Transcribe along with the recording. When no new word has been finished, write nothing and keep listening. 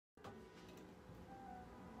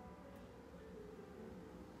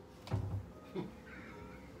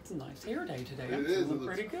It's a nice hair day today. It I'm is. feeling It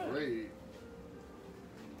pretty looks good. great.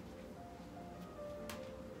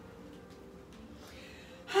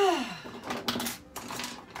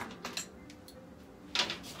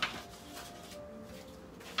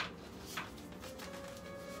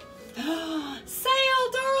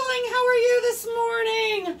 Sale, darling, how are you this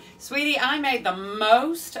morning? Sweetie, I made the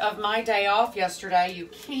most of my day off yesterday. You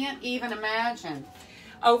can't even imagine.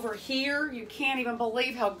 Over here, you can't even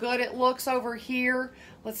believe how good it looks over here.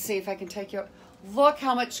 Let's see if I can take you. Look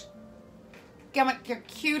how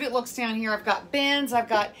cute it looks down here. I've got bins. I've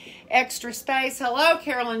got extra space. Hello,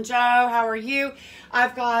 Carolyn Joe. How are you?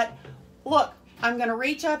 I've got, look, I'm going to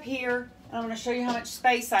reach up here and I'm going to show you how much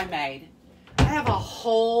space I made. I have a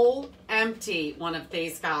whole empty one of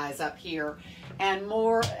these guys up here and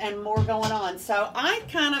more going on. So I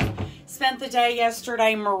kind of spent the day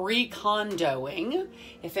yesterday Marie Kondo-ing.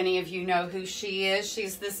 If any of you know who she is,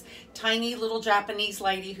 she's this tiny little Japanese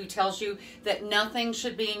lady who tells you that nothing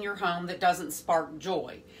should be in your home that doesn't spark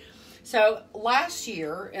joy. So last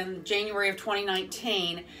year in January of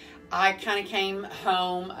 2019, I kind of came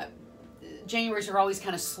home. Januaries are always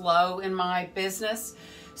kind of slow in my business.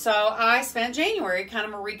 So I spent January kind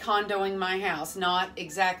of Marie Kondoing my house, not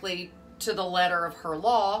exactly to the letter of her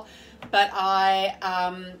law, but I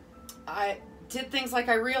did things like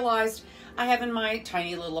I realized I have in my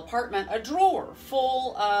tiny little apartment a drawer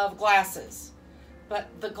full of glasses, but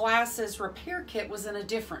the glasses repair kit was in a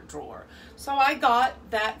different drawer. So I got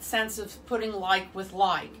that sense of putting like with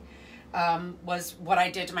like was what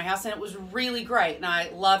I did to my house, and it was really great, and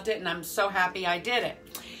I loved it, and I'm so happy I did it.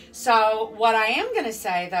 So what I am going to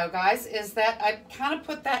say, though, guys, is that I kind of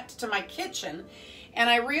put that to my kitchen, and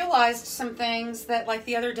I realized some things that, like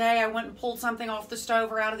the other day, I went and pulled something off the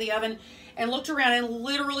stove or out of the oven and looked around and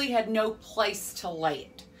literally had no place to lay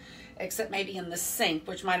it, except maybe in the sink,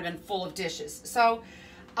 which might have been full of dishes. So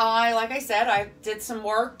like I said, I did some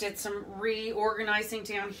work, did some reorganizing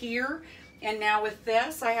down here. And now with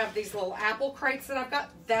this, I have these little apple crates that I've got.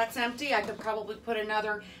 That's empty. I could probably put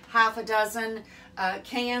another half a dozen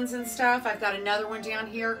cans and stuff. I've got another one down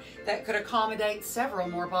here that could accommodate several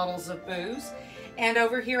more bottles of booze. And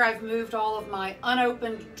over here, I've moved all of my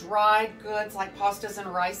unopened dried goods like pastas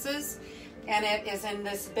and rices. And it is in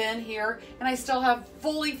this bin here. And I still have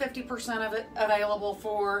fully 50% of it available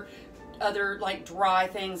for other like dry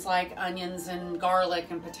things like onions and garlic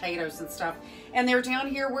and potatoes and stuff, and they're down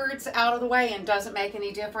here where it's out of the way and doesn't make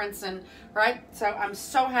any difference, and right, so I'm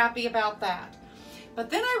so happy about that.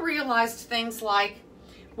 But then I realized things like,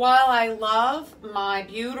 while I love my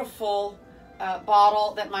beautiful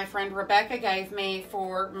bottle that my friend Rebecca gave me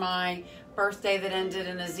for my birthday that ended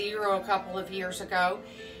in a 0 a couple of years ago,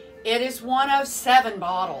 it is one of 7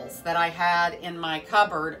 bottles that I had in my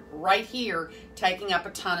cupboard right here, taking up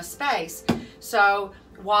a ton of space. So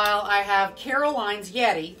while I have Caroline's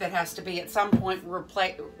Yeti that has to be at some point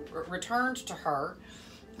returned to her,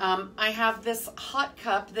 I have this hot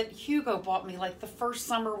cup that Hugo bought me like the first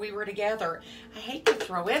summer we were together. I hate to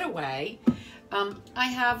throw it away. I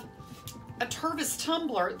have a Tervis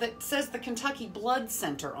tumbler that says the Kentucky Blood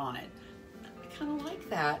Center on it. I kind of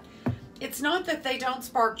like that. It's not that they don't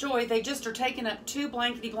spark joy, they just are taking up too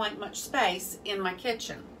blankety blank much space in my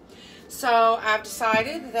kitchen. So I've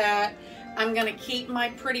decided that I'm going to keep my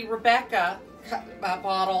pretty Rebecca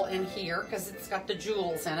bottle in here because it's got the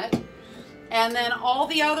jewels in it. And then all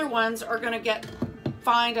the other ones are going to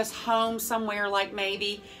find us home somewhere, like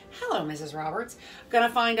maybe, hello Mrs. Roberts, going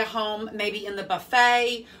to find a home maybe in the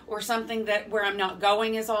buffet or something where I'm not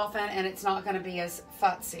going as often and it's not going to be as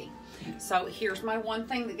futzy. So here's my one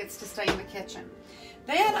thing that gets to stay in the kitchen.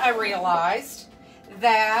 Then I realized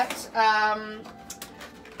that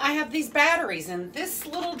I have these batteries in this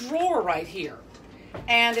little drawer right here.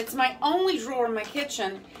 And it's my only drawer in my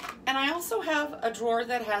kitchen. And I also have a drawer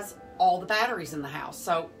that has all the batteries in the house.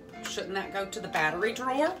 So shouldn't that go to the battery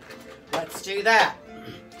drawer? Let's do that.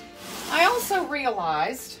 I also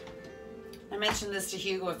realized, I mentioned this to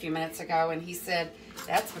Hugo a few minutes ago, and he said,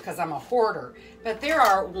 that's because I'm a hoarder. But there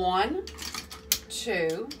are 1,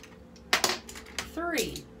 2,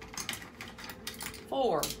 3,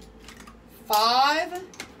 4, 5,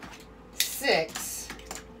 6,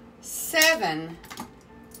 7,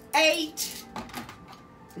 8,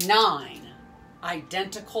 9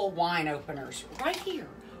 identical wine openers right here.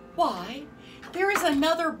 Why? There is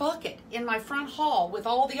another bucket in my front hall with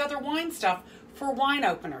all the other wine stuff for wine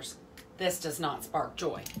openers. This does not spark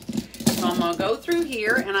joy. So I'm going to go through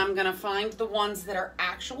here and I'm going to find the ones that are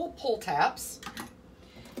actual pull tabs.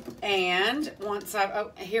 And once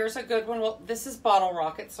here's a good one. Well, this is Bottle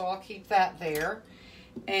Rocket, so I'll keep that there.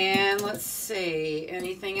 And let's see,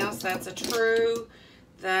 anything else? That's a true.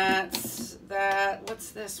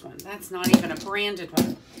 What's this one? That's not even a branded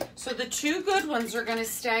one. So the two good ones are going to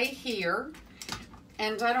stay here.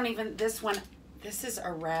 And this one, this is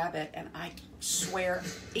a rabbit, and I swear,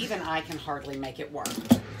 even I can hardly make it work.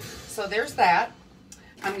 So there's that.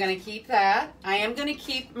 I'm going to keep that. I am going to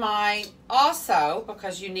keep my also,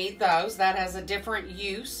 because you need those. That has a different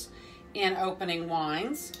use in opening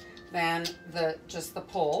wines than just the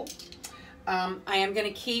pull. I am going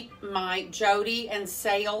to keep my Jody and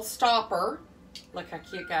Sale stopper. Look how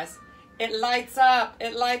cute, guys. It lights up.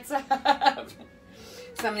 It lights up.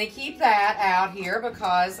 So I'm going to keep that out here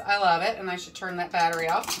because I love it, and I should turn that battery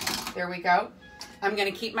off. There we go. I'm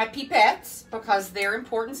going to keep my pipettes because they're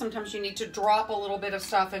important. Sometimes you need to drop a little bit of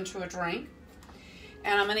stuff into a drink.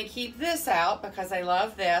 And I'm going to keep this out because I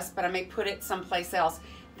love this, but I may put it someplace else.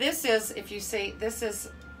 This is, if you see, this is,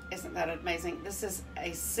 isn't that amazing? This is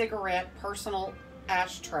a cigarette personal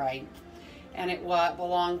ashtray, and it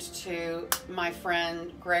belonged to my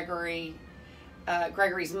friend Gregory's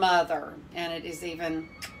mother, and it is even,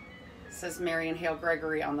 says Marion Hale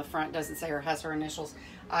Gregory on the front, doesn't say her, has her initials.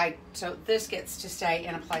 So this gets to stay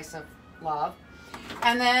in a place of love.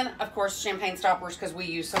 And then, of course, champagne stoppers, because we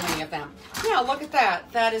use so many of them. Now, look at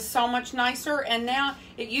that. That is so much nicer. And now,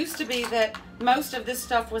 it used to be that most of this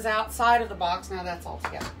stuff was outside of the box. Now that's all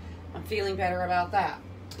together. I'm feeling better about that.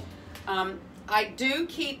 I do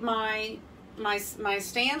keep my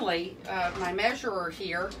Stanley, my measurer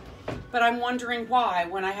here, but I'm wondering why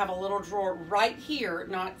when I have a little drawer right here,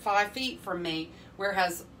 not 5 feet from me, where it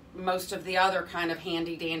has most of the other kind of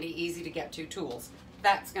handy dandy, easy to get to tools.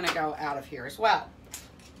 That's going to go out of here as well.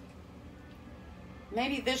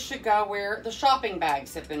 Maybe this should go where the shopping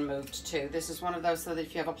bags have been moved to. This is one of those so that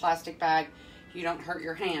if you have a plastic bag, you don't hurt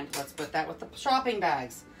your hand. Let's put that with the shopping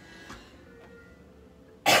bags.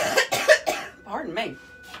 Pardon me.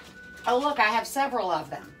 Oh, look, I have several of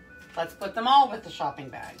them. Let's put them all with the shopping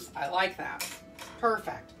bags. I like that.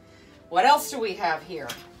 Perfect. What else do we have here?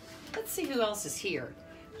 Let's see who else is here.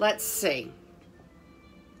 Let's see.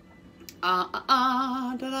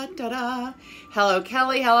 Hello,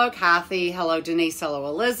 Kelly. Hello, Kathy. Hello, Denise. Hello,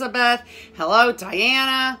 Elizabeth. Hello,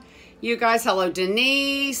 Diana. You guys, hello,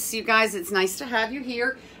 Denise. You guys, it's nice to have you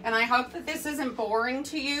here. And I hope that this isn't boring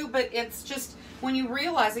to you, but it's just when you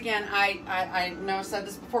realize, again, I know I've said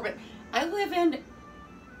this before, but I live in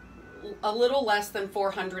a little less than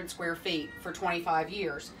 400 square feet for 25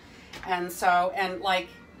 years. And so, and like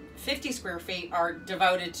 50 square feet are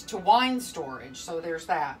devoted to wine storage. So there's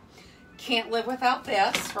that. Can't live without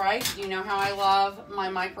this, right? You know how I love my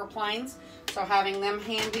microplanes. So having them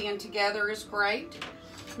handy and together is great.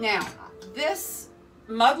 Now, this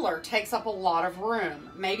muddler takes up a lot of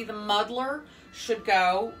room. Maybe the muddler should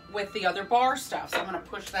go with the other bar stuff. So I'm going to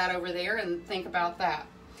push that over there and think about that.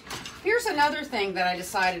 Here's another thing that I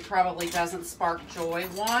decided probably doesn't spark joy.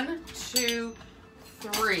 1, 2,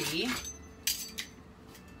 3,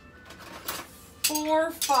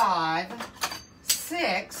 4, 5,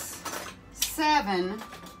 6, 7,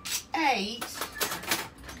 8,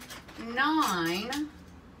 9,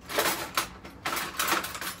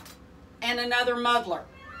 and another muddler.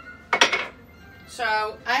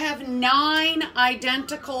 So I have 9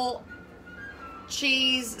 identical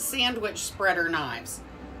cheese sandwich spreader knives.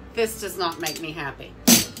 This does not make me happy.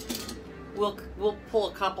 We'll pull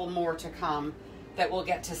a couple more to come that will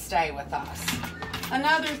get to stay with us.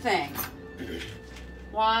 Another thing,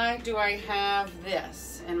 why do I have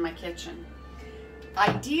this in my kitchen?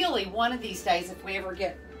 Ideally, one of these days, if we ever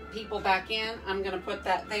get people back in, I'm going to put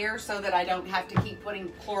that there so that I don't have to keep putting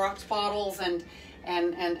Clorox bottles and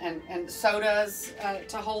sodas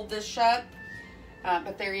to hold this shut.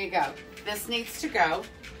 But there you go. This needs to go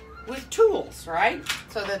with tools, right?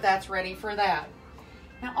 So that that's ready for that.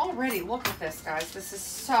 Now already, look at this, guys. This is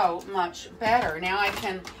so much better. Now I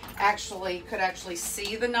could actually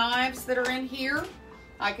see the knives that are in here.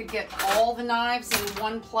 I could get all the knives in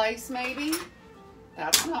one place, maybe.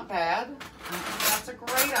 That's not bad. I think that's a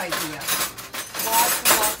great idea. Lots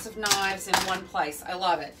and lots of knives in one place. I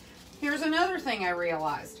love it. Here's another thing I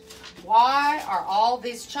realized. Why are all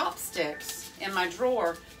these chopsticks in my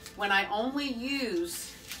drawer when I only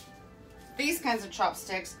use these kinds of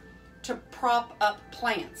chopsticks to prop up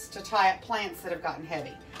plants, to tie up plants that have gotten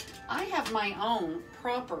heavy? I have my own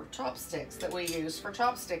proper chopsticks that we use for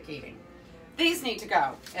chopstick eating. These need to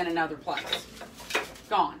go in another place.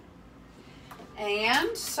 Gone.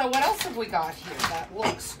 And so what else have we got here? That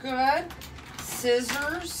looks good.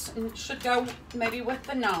 Scissors should go maybe with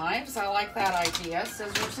the knives. I like that idea,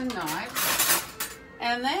 scissors and knives.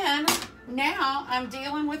 And then now I'm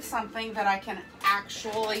dealing with something that I can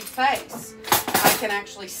actually face. I can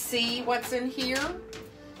actually see what's in here.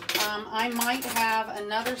 I might have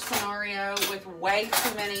another scenario with way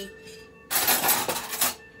too many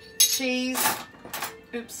cheese.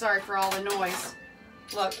 Oops, sorry for all the noise.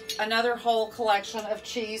 Look, another whole collection of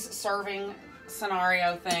cheese serving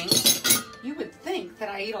scenario things. You would think that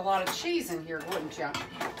I eat a lot of cheese in here, wouldn't you?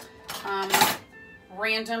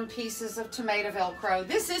 Random pieces of tomato Velcro.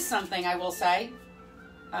 This is something I will say.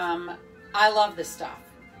 I love this stuff.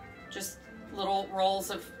 Just little rolls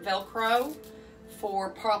of Velcro for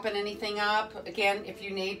propping anything up. Again, if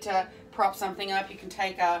you need to prop something up, you can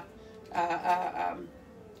take a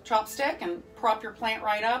chopstick and prop your plant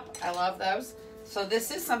right up. I love those. So this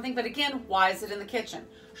is something, but again, why is it in the kitchen?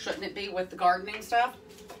 Shouldn't it be with the gardening stuff?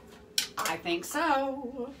 I think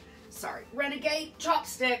so. Sorry, Renegade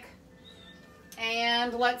chopstick.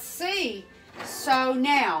 And let's see. So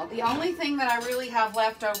now, the only thing that I really have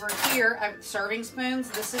left over here, serving spoons.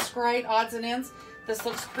 This is great, odds and ends. This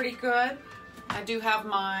looks pretty good. I do have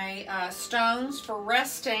my stones for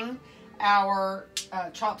resting our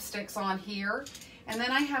chopsticks on here. And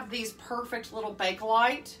then I have these perfect little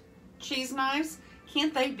Bakelite cheese knives.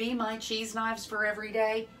 Can't they be my cheese knives for every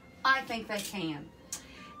day? I think they can.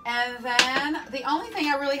 And then the only thing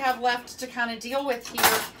I really have left to kind of deal with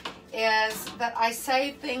here is that I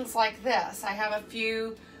save things like this. I have a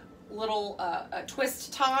few little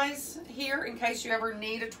twist ties here in case you ever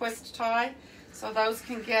need a twist tie. So those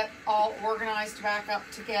can get all organized back up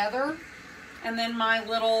together. And then my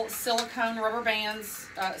little silicone rubber bands,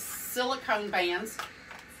 silicone bands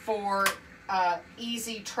for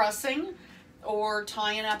easy trussing or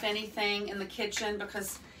tying up anything in the kitchen,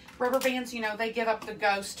 because rubber bands, you know, they give up the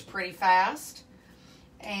ghost pretty fast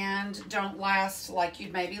and don't last like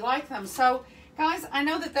you'd maybe like them. So guys, I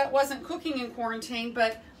know that that wasn't cooking in quarantine,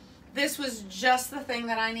 but this was just the thing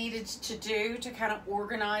that I needed to do to kind of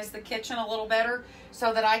organize the kitchen a little better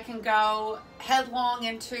so that I can go headlong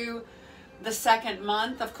into the second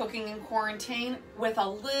month of cooking in quarantine with a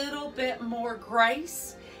little bit more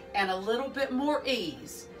grace and a little bit more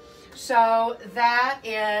ease. So that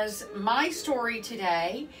is my story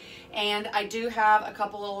today. And I do have a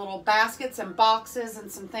couple of little baskets and boxes and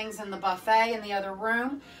some things in the buffet in the other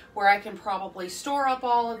room where I can probably store up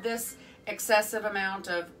all of this excessive amount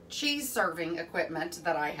of cheese serving equipment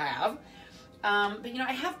that I have. But you know,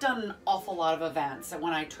 I have done an awful lot of events, and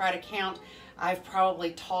when I try to count, I've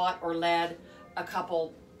probably taught or led a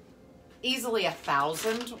couple, easily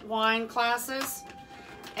 1,000 wine classes.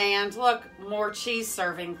 And look, more cheese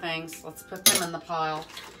serving things. Let's put them in the pile.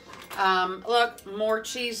 Look, more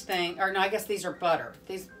cheese thing, or no, I guess these are butter.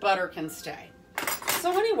 These butter can stay.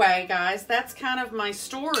 So anyway, guys, that's kind of my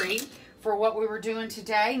story for what we were doing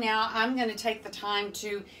today. Now I'm going to take the time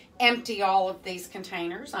to empty all of these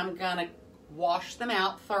containers. I'm going to wash them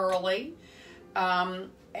out thoroughly.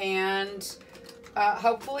 And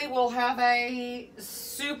hopefully we'll have a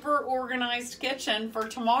super organized kitchen for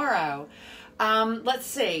tomorrow. Let's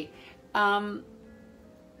see.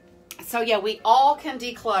 So yeah, we all can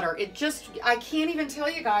declutter. I can't even tell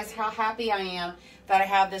you guys how happy I am that I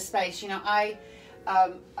have this space. You know,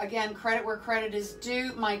 again, credit where credit is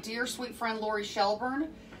due. My dear sweet friend Lori Shelburne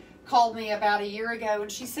called me about a year ago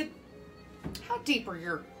and she said, how deep are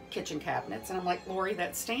your kitchen cabinets? And I'm like, Lori,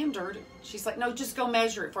 that's standard. She's like, no, just go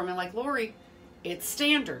measure it for me. I'm like, Lori, it's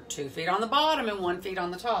standard. 2 feet on the bottom and 1 foot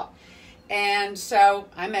on the top. And so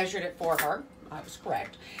I measured it for her. I was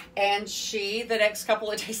correct. And the next couple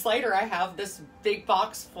of days later, I have this big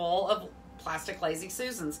box full of plastic Lazy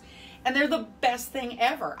Susans. And they're the best thing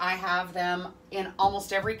ever. I have them in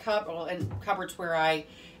almost every in cupboards where I,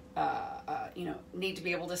 need to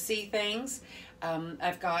be able to see things.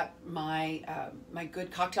 I've got my good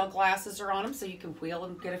cocktail glasses are on them, so you can wheel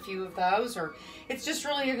and get a few of those. Or it's just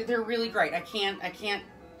really, they're really great. I can't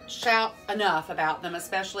shout enough about them,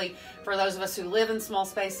 especially for those of us who live in small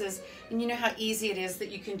spaces. And you know how easy it is that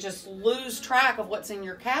you can just lose track of what's in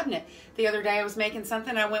your cabinet. The other day I was making something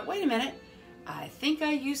and I went, wait a minute, I think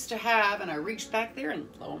I used to have, and I reached back there and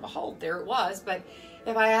lo and behold, there it was. But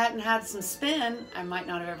if I hadn't had some spin, I might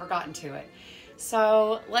not have ever gotten to it.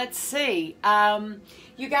 So let's see.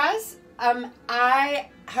 You guys, I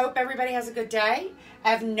hope everybody has a good day. I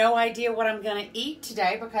have no idea what I'm going to eat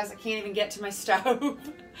today because I can't even get to my stove.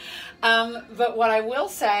 But what I will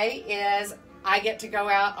say is I get to go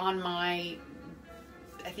out on I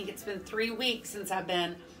think it's been 3 weeks since I've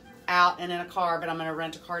been out and in a car, but I'm going to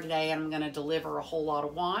rent a car today and I'm going to deliver a whole lot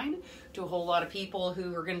of wine to a whole lot of people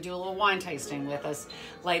who are going to do a little wine tasting with us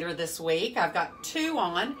later this week. I've got 2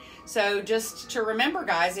 on. So just to remember,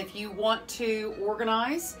 guys, if you want to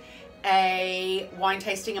organize a wine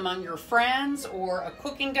tasting among your friends or a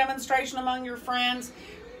cooking demonstration among your friends,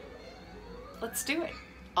 let's do it.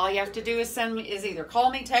 All you have to do is either call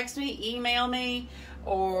me, text me, email me,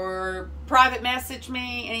 or private message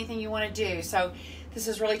me, anything you want to do. So this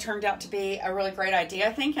has really turned out to be a really great idea,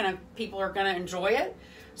 I think, and people are going to enjoy it.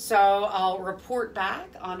 So I'll report back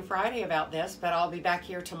on Friday about this, but I'll be back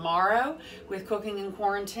here tomorrow with Cooking in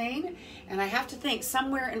Quarantine. And I have to think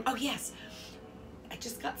somewhere, oh yes, I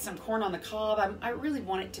just got some corn on the cob. I really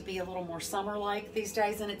want it to be a little more summer-like these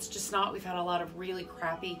days, and it's just not. We've had a lot of really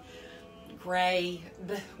crappy gray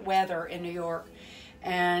weather in New York.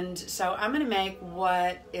 And so I'm going to make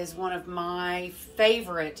what is one of my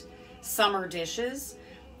favorite summer dishes,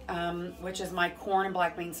 which is my corn and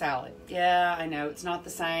black bean salad. Yeah, I know it's not the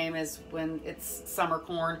same as when it's summer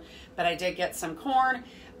corn, but I did get some corn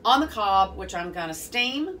on the cob, which I'm going to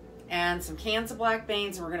steam, and some cans of black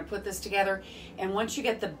beans, and we're going to put this together. And once you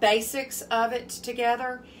get the basics of it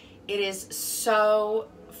together, it is so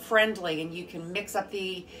friendly, and you can mix up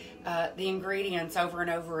the ingredients over and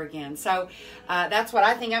over again. So that's what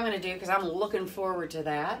I think I'm going to do, because I'm looking forward to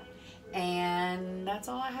that. And that's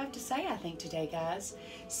all I have to say, I think, today, guys.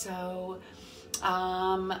 So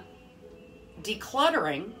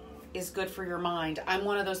decluttering is good for your mind. I'm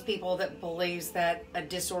one of those people that believes that a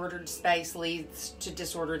disordered space leads to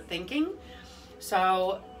disordered thinking.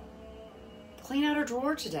 So clean out a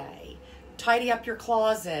drawer today. Tidy up your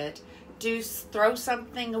closet. Throw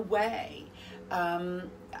something away.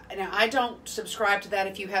 Now, I don't subscribe to that.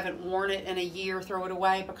 If you haven't worn it in a year, throw it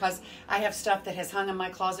away, because I have stuff that has hung in my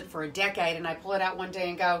closet for a decade, and I pull it out one day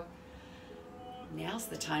and go, now's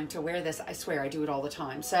the time to wear this. I swear I do it all the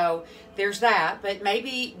time. So there's that. But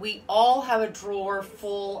maybe we all have a drawer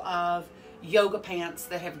full of yoga pants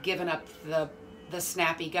that have given up the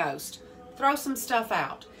snappy ghost. Throw some stuff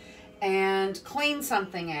out and clean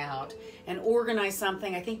something out and organize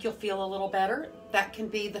something. I think you'll feel a little better. That can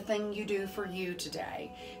be the thing you do for you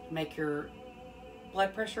today. Make your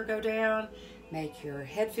blood pressure go down, make your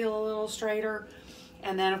head feel a little straighter,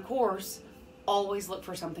 and then, of course, always look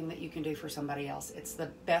for something that you can do for somebody else. It's the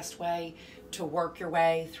best way to work your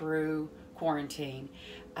way through quarantine.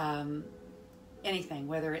 Anything,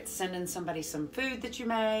 whether it's sending somebody some food that you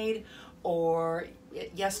made, or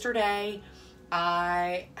yesterday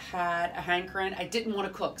I had a hankering. I didn't want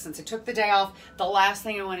to cook. Since I took the day off, the last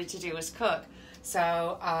thing I wanted to do was cook.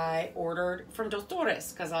 So I ordered from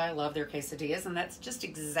Doctores, because I love their quesadillas, and that's just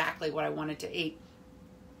exactly what I wanted to eat.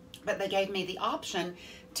 But they gave me the option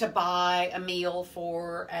to buy a meal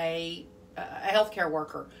for a healthcare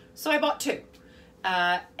worker. So I bought two.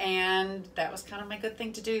 And that was kind of my good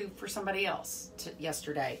thing to do for somebody else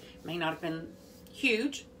yesterday. It may not have been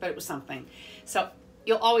huge, but it was something. So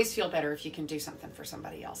you'll always feel better if you can do something for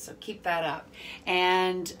somebody else. So keep that up.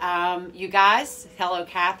 And you guys, hello,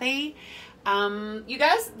 Kathy. You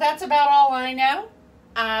guys, that's about all I know.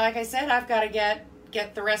 Like I said, I've got to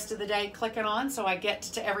get the rest of the day clicking on, so I get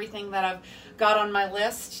to everything that I've got on my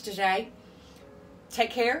list today.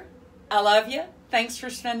 Take care. I love you. Thanks for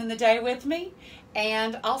spending the day with me.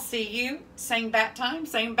 And I'll see you same bat time,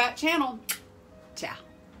 same bat channel. Ciao.